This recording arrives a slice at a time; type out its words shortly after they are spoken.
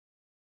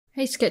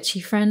Hey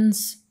sketchy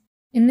friends.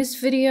 In this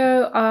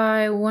video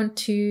I want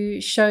to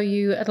show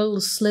you a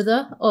little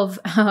slither of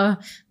our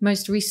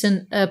most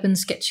recent urban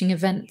sketching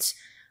event.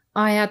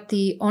 I had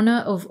the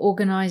honour of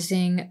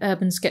organising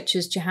Urban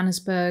Sketchers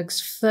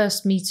Johannesburg's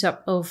first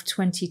meetup of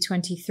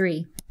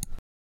 2023.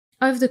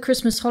 Over the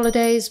Christmas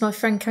holidays my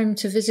friend came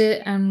to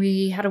visit and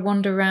we had a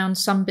wander around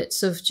some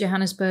bits of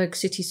Johannesburg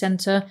city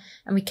centre,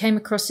 and we came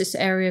across this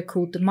area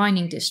called the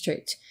mining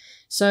district.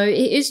 So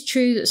it is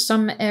true that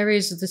some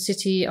areas of the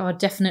city are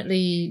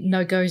definitely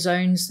no-go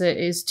zones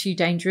that is too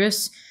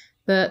dangerous,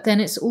 but then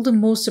it's all the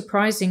more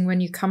surprising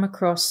when you come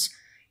across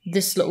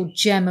this little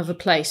gem of a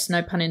place,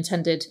 no pun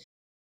intended.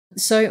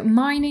 So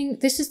mining,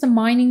 this is the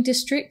mining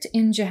district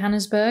in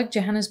Johannesburg.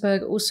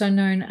 Johannesburg, also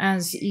known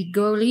as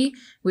Egoli,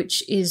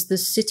 which is the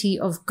city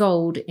of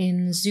gold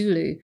in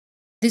Zulu.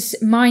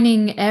 This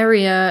mining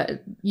area,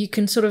 you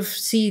can sort of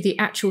see the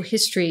actual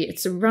history.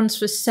 It runs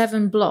for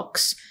 7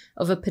 blocks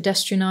of a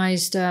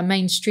pedestrianised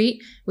main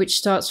street, which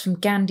starts from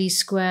Gandhi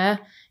Square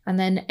and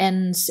then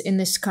ends in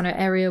this kind of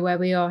area where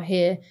we are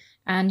here.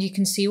 And you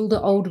can see all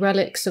the old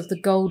relics of the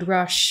gold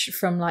rush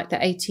from like the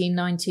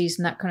 1890s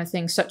and that kind of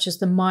thing, such as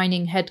the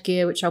mining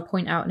headgear, which I'll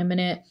point out in a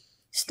minute,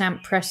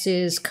 stamp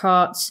presses,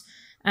 carts,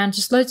 and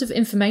just loads of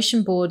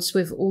information boards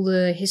with all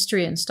the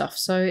history and stuff.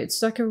 So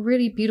it's like a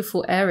really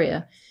beautiful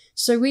area.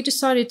 So we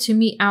decided to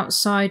meet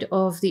outside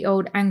of the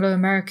old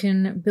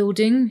Anglo-American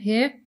building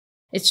here.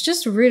 It's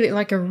just really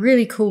like a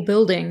really cool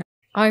building.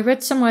 I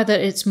read somewhere that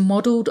it's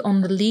modelled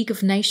on the League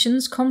of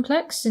Nations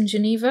complex in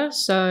Geneva,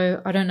 so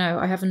I don't know,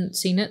 I haven't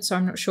seen it, so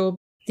I'm not sure.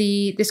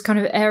 This kind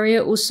of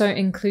area also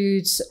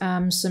includes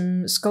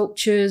some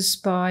sculptures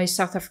by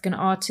South African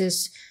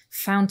artists,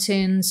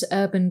 fountains,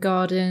 urban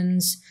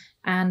gardens,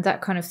 and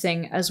that kind of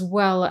thing, as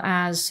well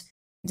as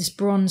this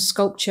bronze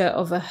sculpture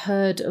of a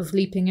herd of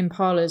leaping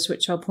impalas,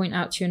 which I'll point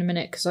out to you in a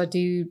minute because I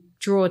do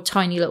draw a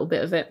tiny little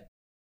bit of it.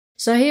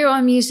 So here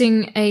I'm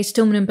using a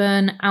Stillman &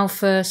 Byrne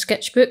Alpha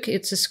sketchbook.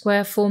 It's a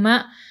square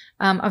format.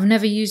 I've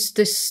never used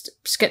this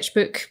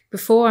sketchbook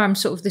before.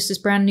 This is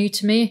brand new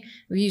to me.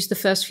 I've used the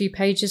first few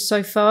pages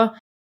so far.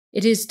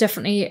 It is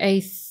definitely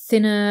a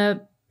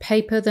thinner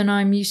paper than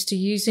I'm used to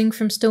using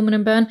from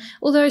Stillman & Byrne.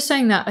 Although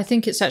saying that, I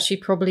think it's actually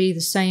probably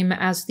the same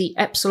as the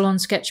Epsilon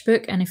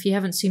sketchbook. And if you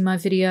haven't seen my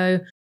video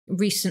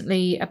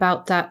recently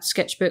about that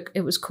sketchbook,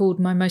 it was called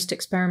My Most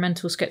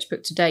Experimental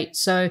Sketchbook to Date.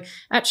 So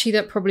actually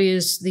that probably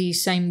is the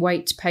same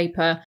weight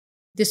paper.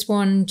 This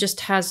one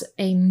just has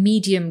a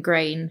medium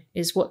grain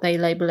is what they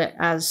label it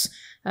as.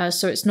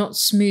 So it's not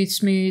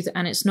smooth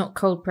and it's not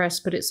cold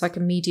pressed, but it's like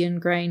a medium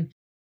grain.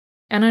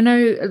 And I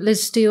know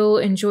Liz Steele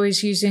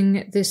enjoys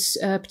using this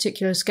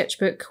particular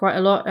sketchbook quite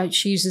a lot.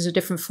 She uses a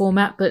different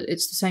format, but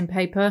it's the same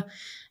paper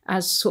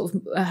as sort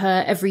of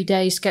her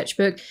everyday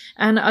sketchbook.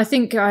 And I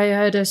think I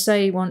heard her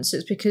say once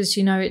it's because,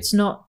 you know,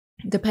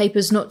 the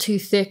paper's not too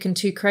thick and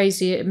too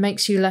crazy. It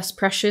makes you less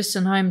precious.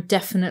 And I'm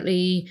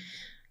definitely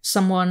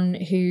someone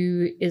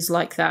who is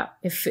like that.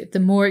 The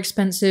more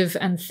expensive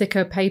and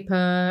thicker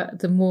paper,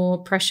 the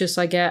more precious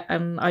I get,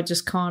 and I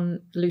just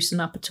can't loosen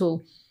up at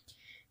all.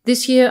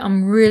 This year,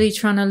 I'm really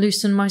trying to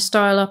loosen my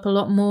style up a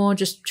lot more,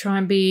 just try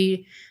and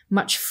be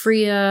much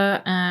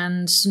freer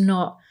and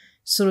not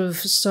sort of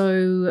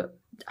so...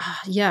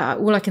 yeah,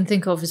 all I can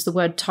think of is the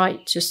word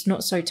tight, just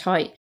not so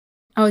tight.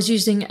 I was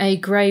using a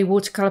grey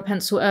watercolour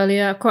pencil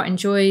earlier. I quite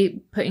enjoy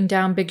putting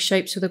down big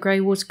shapes with a grey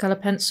watercolour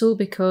pencil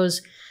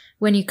because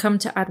when you come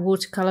to add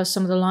watercolour,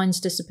 some of the lines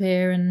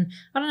disappear, and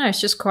I don't know,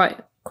 it's just quite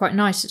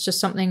nice. It's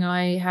just something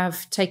I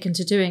have taken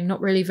to doing,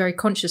 not really very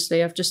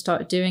consciously. I've just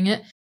started doing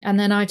it. And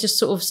then I just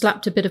sort of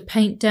slapped a bit of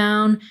paint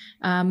down.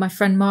 My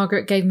friend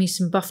Margaret gave me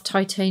some buff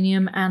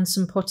titanium and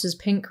some Potter's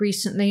pink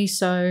recently.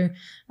 So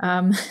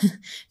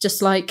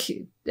just like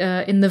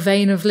in the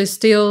vein of Liz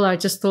Steele, I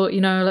just thought,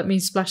 you know, let me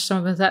splash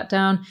some of that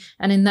down.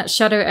 And in that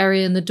shadow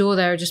area in the door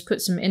there, I just put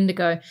some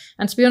indigo.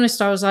 And to be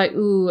honest, I was like,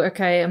 ooh,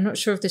 okay, I'm not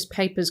sure if this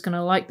paper's going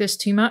to like this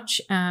too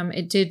much.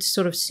 It did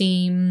sort of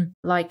seem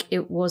like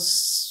it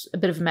was a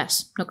bit of a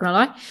mess, not going to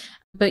lie.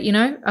 But, you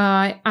know,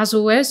 as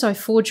always, I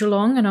forge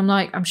along and I'm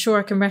like, I'm sure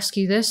I can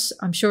rescue this.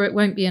 I'm sure it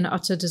won't be an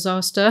utter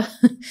disaster.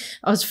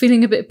 I was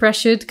feeling a bit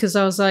pressured because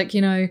I was like, you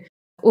know,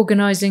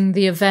 organising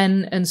the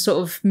event and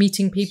sort of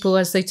meeting people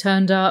as they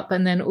turned up,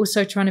 and then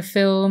also trying to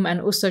film and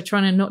also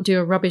trying to not do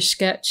a rubbish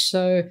sketch.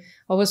 So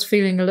I was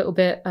feeling a little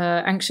bit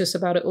anxious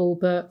about it all.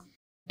 But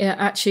yeah,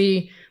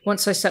 actually,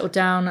 once I settled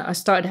down, I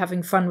started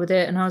having fun with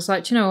it. And I was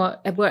like, you know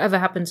what, whatever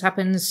happens,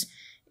 happens.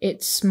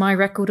 It's my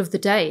record of the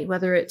day.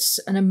 Whether it's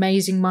an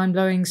amazing,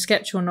 mind-blowing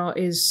sketch or not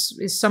is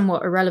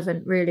somewhat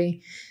irrelevant,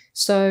 really.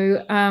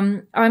 So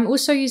I'm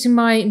also using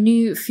my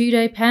new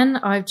Fude pen.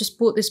 I've just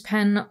bought this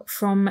pen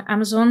from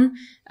Amazon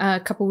a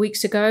couple of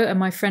weeks ago, and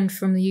my friend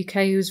from the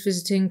UK who was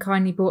visiting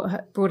kindly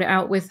brought it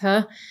out with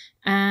her,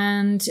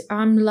 and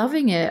I'm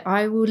loving it.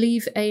 I will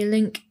leave a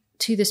link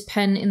to this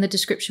pen in the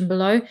description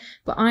below,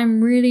 but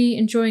I'm really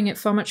enjoying it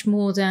far much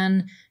more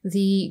than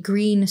the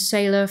green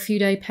Sailor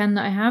Fude pen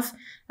that I have.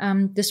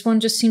 This one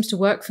just seems to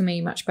work for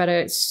me much better.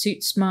 It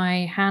suits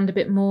my hand a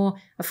bit more.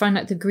 I find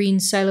like the green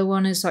sailor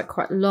one is like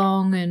quite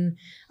long, and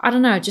I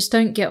don't know, I just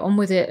don't get on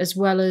with it as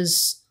well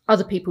as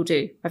other people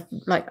do.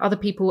 Like other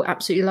people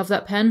absolutely love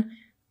that pen.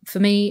 For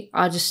me,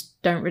 I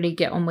just don't really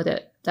get on with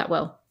it that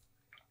well.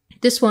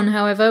 This one,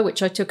 however,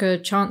 which I took a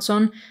chance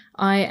on,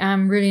 I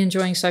am really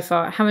enjoying so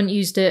far. I haven't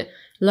used it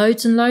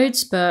loads and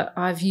loads, but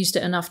I've used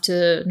it enough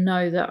to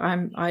know that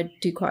I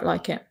do quite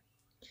like it.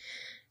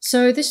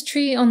 So this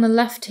tree on the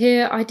left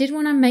here, I did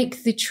want to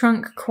make the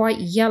trunk quite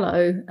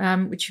yellow,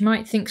 which you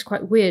might think is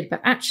quite weird,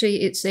 but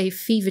actually it's a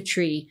fever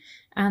tree,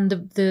 and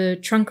the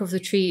trunk of the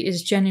tree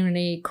is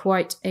genuinely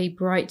quite a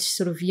bright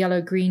sort of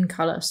yellow-green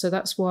colour, so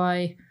that's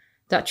why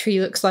that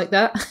tree looks like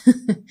that.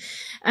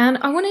 And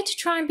I wanted to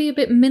try and be a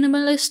bit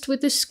minimalist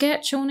with this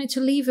sketch. I wanted to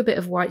leave a bit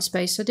of white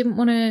space. I didn't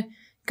want to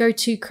go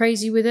too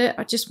crazy with it.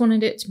 I just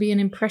wanted it to be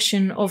an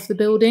impression of the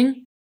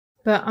building.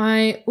 But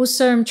I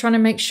also am trying to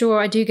make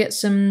sure I do get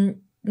some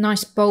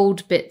nice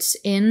bold bits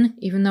in,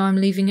 even though I'm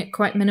leaving it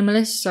quite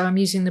minimalist. So I'm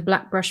using the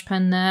black brush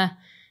pen there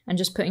and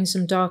just putting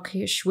some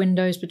darkish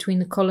windows between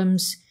the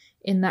columns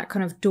in that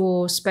kind of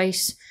door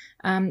space.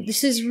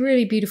 This is a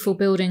really beautiful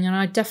building, and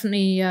I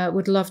definitely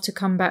would love to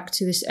come back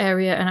to this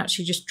area and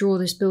actually just draw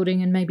this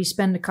building and maybe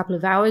spend a couple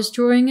of hours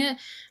drawing it.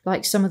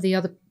 Like some of the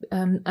other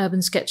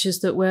urban sketchers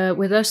that were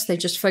with us, they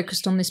just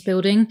focused on this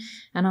building,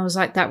 and I was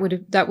like, that would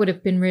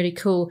have been really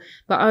cool.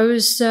 But I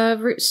was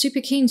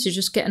super keen to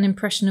just get an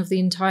impression of the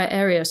entire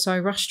area, so I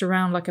rushed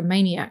around like a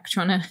maniac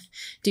trying to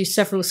do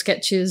several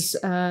sketches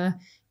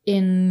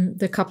in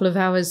the couple of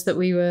hours that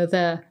we were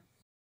there.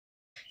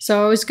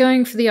 So I was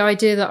going for the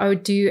idea that I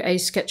would do a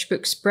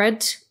sketchbook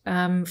spread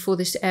for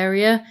this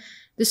area.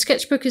 The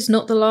sketchbook is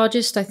not the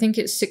largest. I think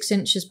it's 6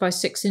 inches by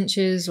 6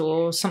 inches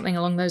or something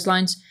along those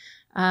lines.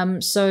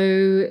 And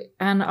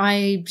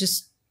I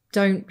just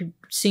don't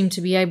seem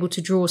to be able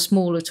to draw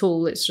small at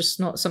all. It's just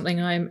not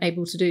something I'm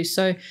able to do.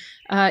 So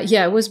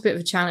yeah, it was a bit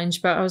of a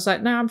challenge, but I was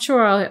like, no, I'm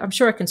sure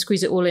I can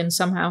squeeze it all in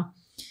somehow.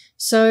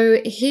 So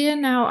here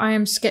now I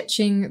am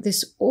sketching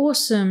this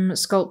awesome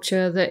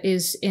sculpture that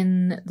is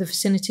in the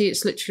vicinity.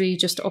 It's literally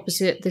just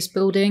opposite this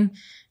building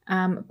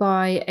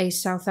by a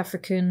South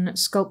African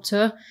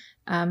sculptor.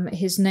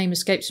 His name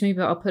escapes me,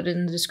 but I'll put it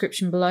in the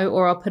description below,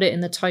 or I'll put it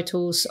in the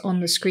titles on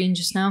the screen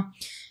just now.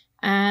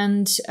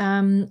 And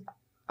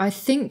I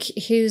think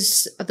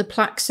the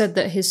plaque said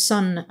that his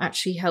son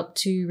actually helped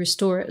to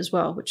restore it as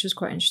well, which was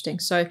quite interesting.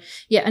 So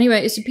yeah,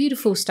 anyway, it's a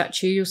beautiful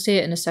statue. You'll see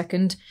it in a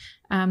second.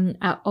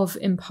 Of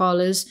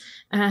impalas,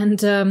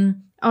 and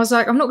I was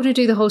like, I'm not going to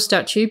do the whole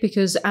statue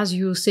because, as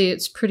you will see,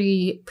 it's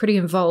pretty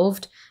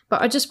involved,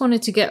 but I just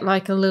wanted to get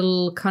like a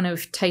little kind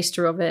of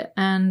taster of it.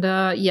 And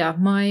yeah,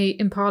 my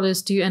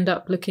impalas do end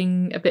up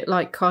looking a bit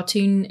like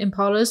cartoon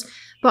impalas,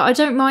 but I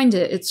don't mind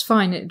it. It's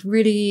fine. It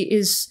really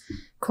is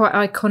quite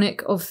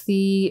iconic of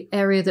the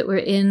area that we're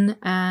in,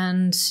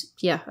 and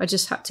yeah, I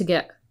just had to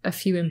get a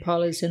few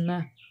impalas in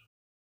there.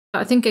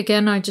 I think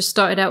again I just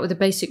started out with the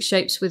basic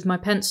shapes with my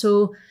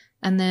pencil,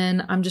 and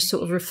then I'm just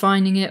sort of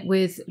refining it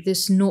with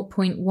this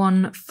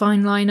 0.1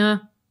 fine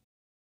liner.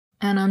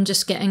 And I'm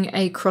just getting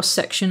a cross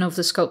section of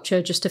the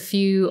sculpture, just a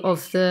few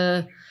of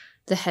the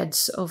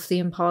heads of the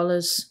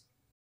impalas.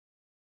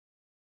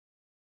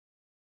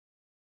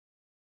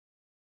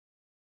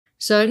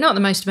 So not the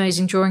most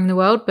amazing drawing in the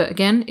world, but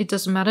again, it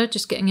doesn't matter,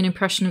 just getting an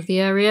impression of the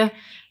area.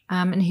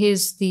 And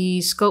here's the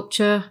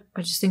sculpture.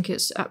 I just think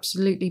it's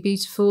absolutely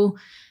beautiful.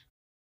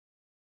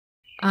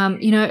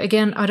 You know,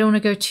 again, I don't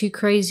want to go too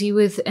crazy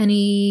with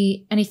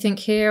anything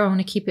here. I want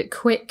to keep it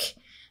quick.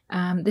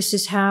 This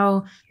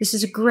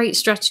is a great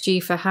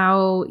strategy for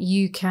how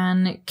you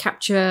can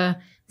capture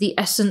the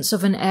essence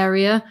of an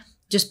area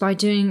just by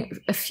doing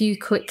a few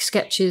quick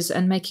sketches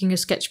and making a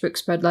sketchbook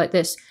spread like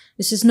this.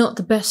 This is not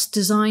the best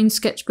designed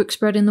sketchbook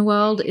spread in the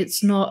world.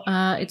 It's not,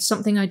 it's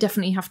something I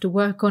definitely have to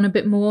work on a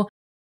bit more.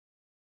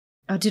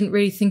 I didn't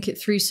really think it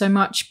through so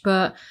much,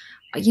 but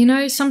you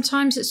know,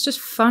 sometimes it's just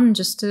fun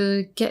just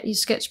to get your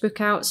sketchbook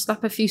out,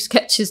 slap a few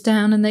sketches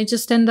down, and they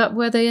just end up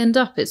where they end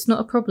up. It's not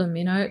a problem,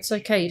 you know, it's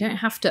okay. You don't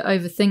have to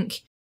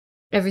overthink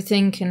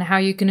everything and how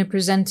you're going to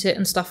present it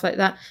and stuff like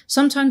that.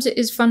 Sometimes it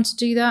is fun to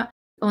do that.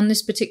 On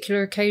this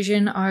particular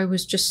occasion, I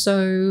was just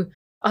so,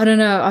 I don't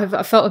know,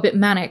 I felt a bit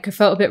manic. I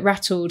felt a bit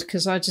rattled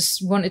because I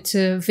just wanted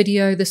to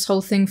video this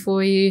whole thing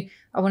for you.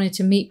 I wanted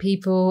to meet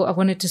people. I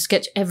wanted to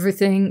sketch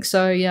everything.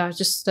 So yeah,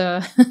 just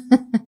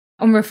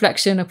on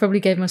reflection, I probably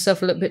gave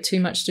myself a little bit too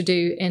much to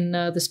do in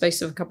the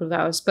space of a couple of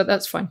hours, but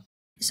that's fine.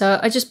 So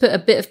I just put a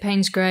bit of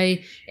Payne's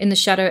Grey in the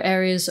shadow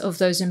areas of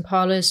those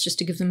impalas just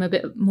to give them a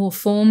bit more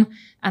form,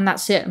 and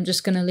that's it. I'm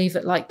just going to leave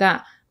it like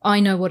that.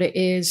 I know what it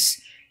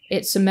is.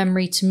 It's a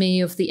memory to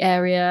me of the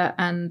area,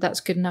 and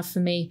that's good enough for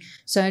me.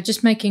 So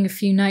just making a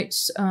few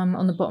notes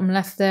on the bottom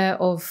left there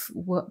of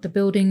what the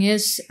building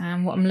is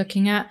and what I'm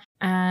looking at,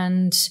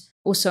 and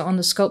also on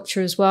the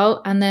sculpture as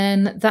well. And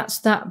then that's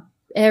that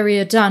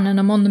area done, and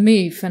I'm on the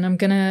move, and I'm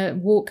gonna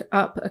walk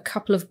up a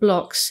couple of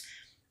blocks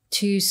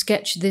to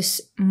sketch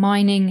this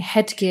mining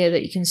headgear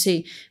that you can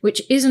see,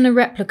 which isn't a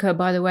replica,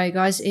 by the way,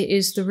 guys. It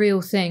is the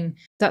real thing.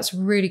 That's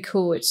really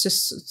cool. It's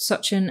just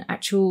such an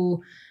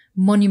actual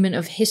monument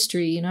of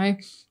history, you know.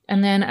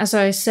 And then, as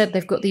I said,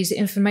 they've got these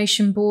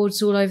information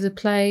boards all over the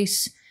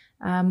place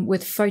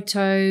with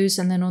photos,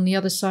 and then on the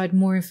other side,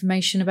 more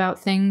information about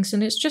things.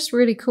 And it's just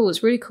really cool.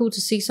 It's really cool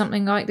to see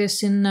something like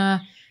this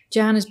in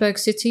Johannesburg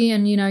City.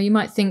 And, you know, you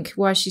might think,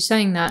 why is she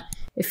saying that?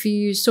 If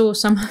you saw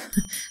some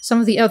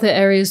of the other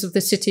areas of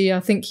the city, I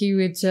think you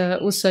would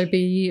also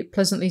be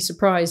pleasantly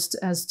surprised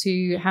as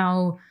to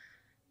how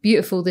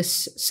beautiful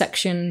this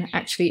section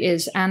actually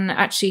is, and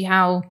actually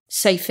how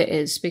safe it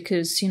is,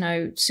 because, you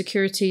know,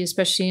 security,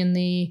 especially in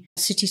the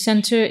city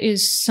centre,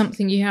 is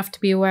something you have to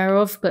be aware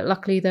of. But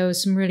luckily there were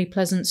some really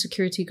pleasant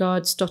security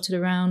guards dotted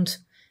around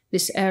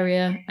this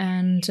area,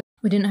 and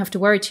we didn't have to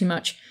worry too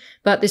much.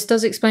 But this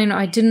does explain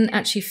I didn't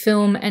actually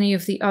film any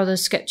of the other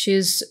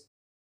sketches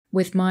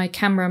with my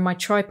camera and my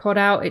tripod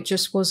out. It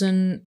just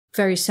wasn't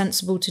very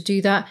sensible to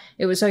do that.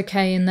 It was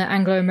okay in the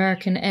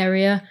Anglo-American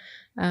area.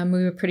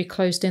 We were pretty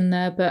closed in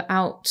there, but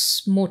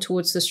out more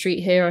towards the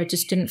street here, I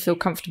just didn't feel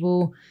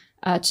comfortable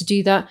to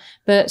do that.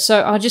 But so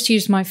I'll just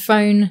use my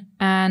phone,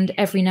 and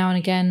every now and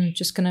again,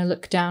 just going to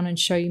look down and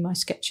show you my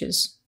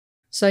sketches.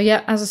 So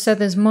yeah, as I said,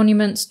 there's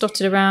monuments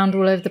dotted around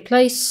all over the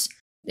place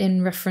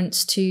in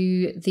reference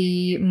to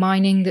the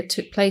mining that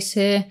took place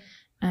here.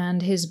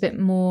 And here's a bit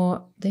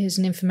more. There's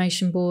an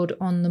information board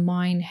on the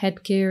mine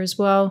headgear as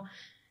well.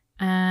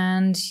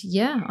 And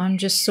yeah, I'm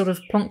just sort of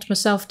plonked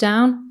myself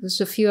down.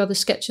 There's a few other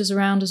sketches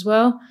around as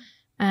well.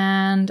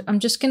 And I'm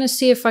just going to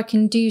see if I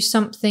can do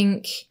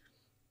something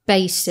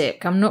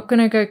basic. I'm not going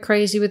to go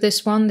crazy with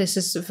this one. This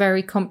is a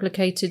very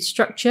complicated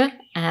structure,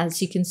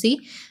 as you can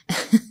see.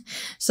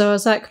 So I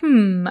was like,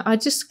 I'm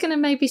just going to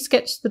maybe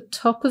sketch the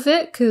top of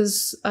it,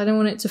 because I don't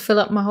want it to fill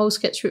up my whole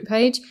sketchbook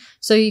page.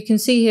 So you can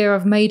see here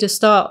I've made a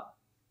start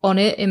on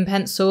it in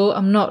pencil.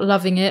 I'm not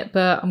loving it,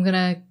 but I'm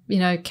gonna, you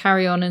know,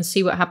 carry on and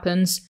see what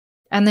happens.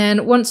 And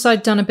then once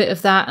I'd done a bit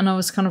of that, and I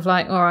was kind of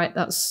like, all right,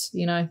 that's,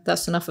 you know,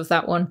 that's enough of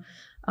that one.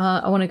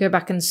 I want to go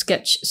back and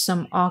sketch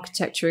some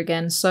architecture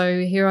again. So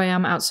here I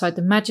am outside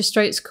the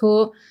Magistrates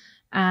Court,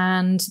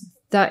 and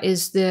that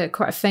is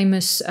quite a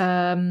famous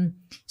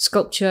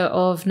sculpture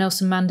of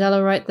Nelson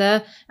Mandela right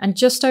there. And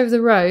just over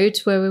the road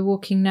where we're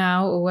walking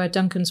now, or where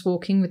Duncan's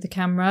walking with the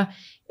camera,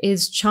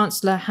 is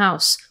Chancellor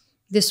House.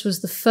 This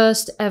was the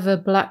first ever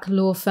black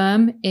law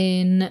firm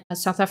in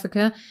South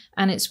Africa,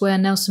 and it's where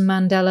Nelson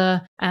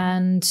Mandela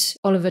and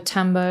Oliver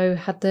Tambo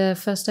had their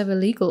first ever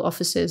legal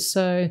offices.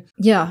 So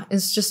yeah,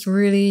 it's just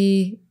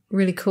really,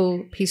 really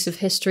cool piece of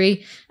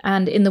history.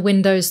 And in the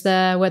windows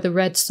there, where the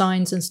red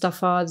signs and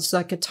stuff are, there's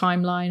like a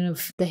timeline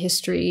of the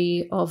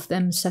history of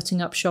them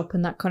setting up shop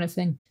and that kind of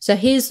thing. So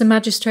here's the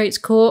Magistrates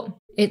Court.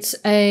 It's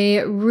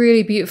a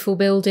really beautiful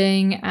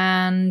building,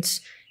 and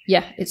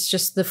yeah, it's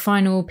just the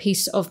final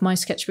piece of my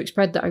sketchbook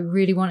spread that I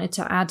really wanted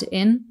to add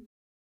in.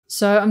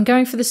 So I'm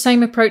going for the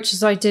same approach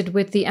as I did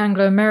with the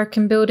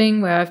Anglo-American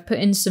building, where I've put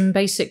in some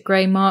basic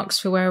grey marks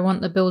for where I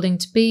want the building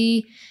to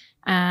be.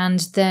 And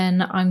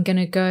then I'm going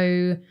to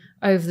go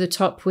over the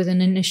top with an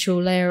initial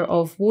layer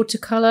of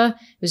watercolour.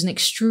 It was an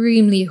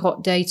extremely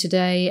hot day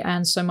today,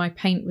 and so my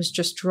paint was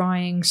just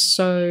drying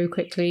so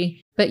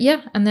quickly. But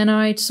yeah, and then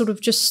I sort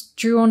of just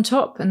drew on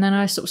top, and then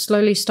I sort of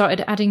slowly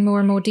started adding more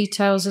and more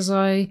details as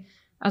I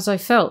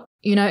felt.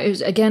 You know, it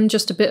was again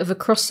just a bit of a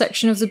cross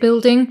section of the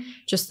building,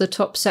 just the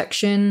top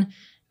section,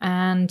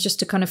 and just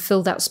to kind of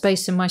fill that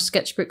space in my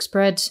sketchbook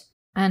spread,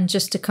 and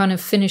just to kind of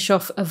finish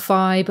off a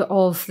vibe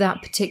of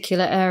that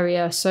particular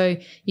area. So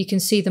you can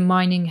see the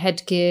mining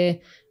headgear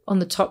on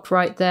the top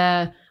right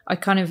there.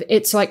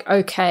 It's like,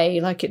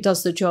 okay, like it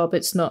does the job.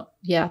 It's not,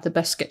 yeah, the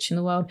best sketch in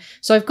the world.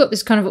 So I've got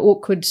this kind of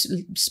awkward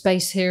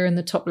space here in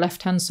the top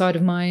left-hand side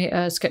of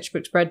my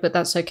sketchbook spread, but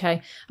that's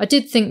okay. I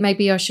did think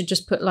maybe I should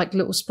just put like a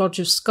little splodge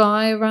of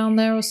sky around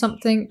there or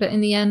something, but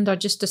in the end, I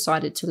just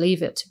decided to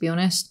leave it, to be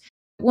honest.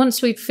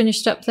 Once we'd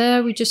finished up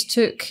there, we just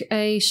took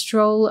a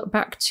stroll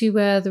back to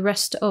where the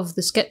rest of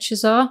the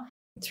sketches are,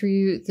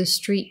 through the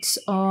streets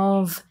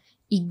of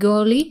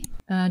Egoli,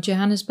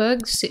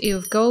 Johannesburg, City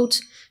of Gold.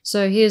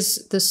 So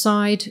here's the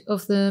side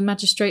of the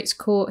Magistrates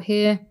Court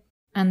here,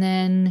 and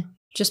then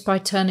just by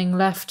turning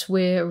left,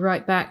 we're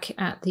right back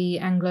at the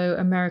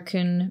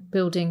Anglo-American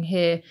building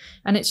here.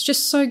 And it's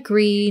just so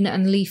green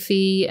and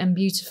leafy and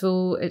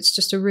beautiful. It's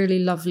just a really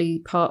lovely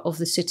part of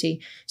the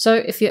city. So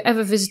if you're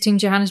ever visiting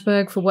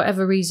Johannesburg for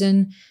whatever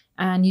reason,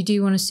 and you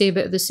do want to see a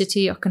bit of the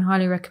city, I can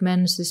highly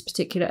recommend this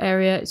particular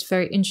area. It's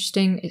very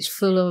interesting. It's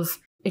full of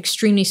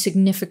extremely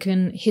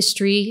significant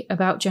history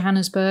about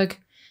Johannesburg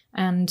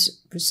and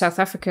South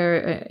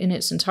Africa in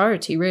its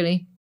entirety,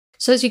 really.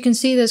 So as you can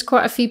see, there's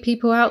quite a few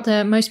people out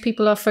there. Most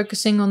people are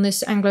focusing on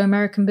this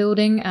Anglo-American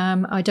building.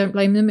 I don't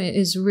blame them. It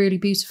is really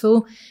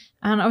beautiful.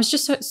 And I was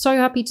just so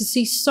happy to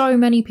see so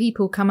many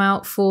people come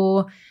out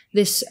for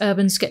this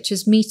Urban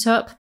Sketchers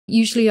meetup.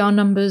 Usually our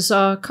numbers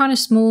are kind of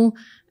small,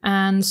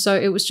 and so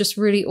it was just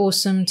really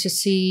awesome to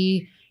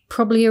see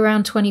probably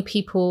around 20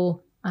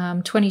 people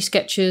 20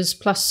 sketchers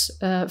plus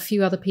a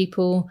few other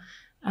people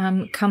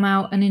come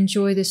out and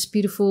enjoy this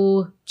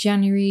beautiful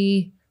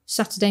January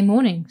Saturday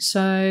morning.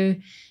 So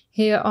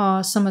here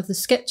are some of the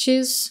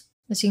sketches.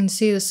 As you can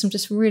see, there's some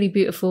just really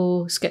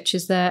beautiful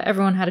sketches there.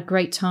 Everyone had a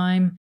great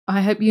time.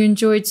 I hope you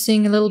enjoyed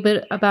seeing a little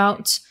bit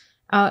about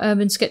our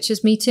Urban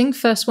Sketchers meeting,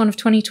 first one of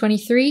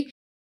 2023.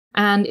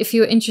 And if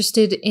you're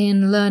interested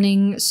in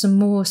learning some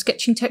more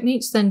sketching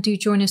techniques, then do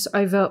join us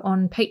over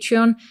on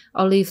Patreon.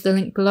 I'll leave the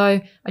link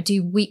below. I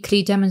do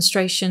weekly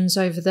demonstrations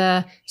over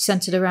there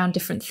centered around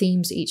different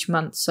themes each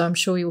month. So I'm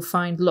sure you'll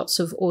find lots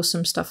of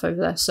awesome stuff over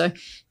there. So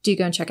do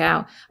go and check it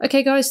out.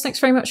 Okay, guys, thanks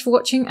very much for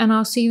watching, and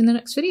I'll see you in the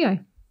next video.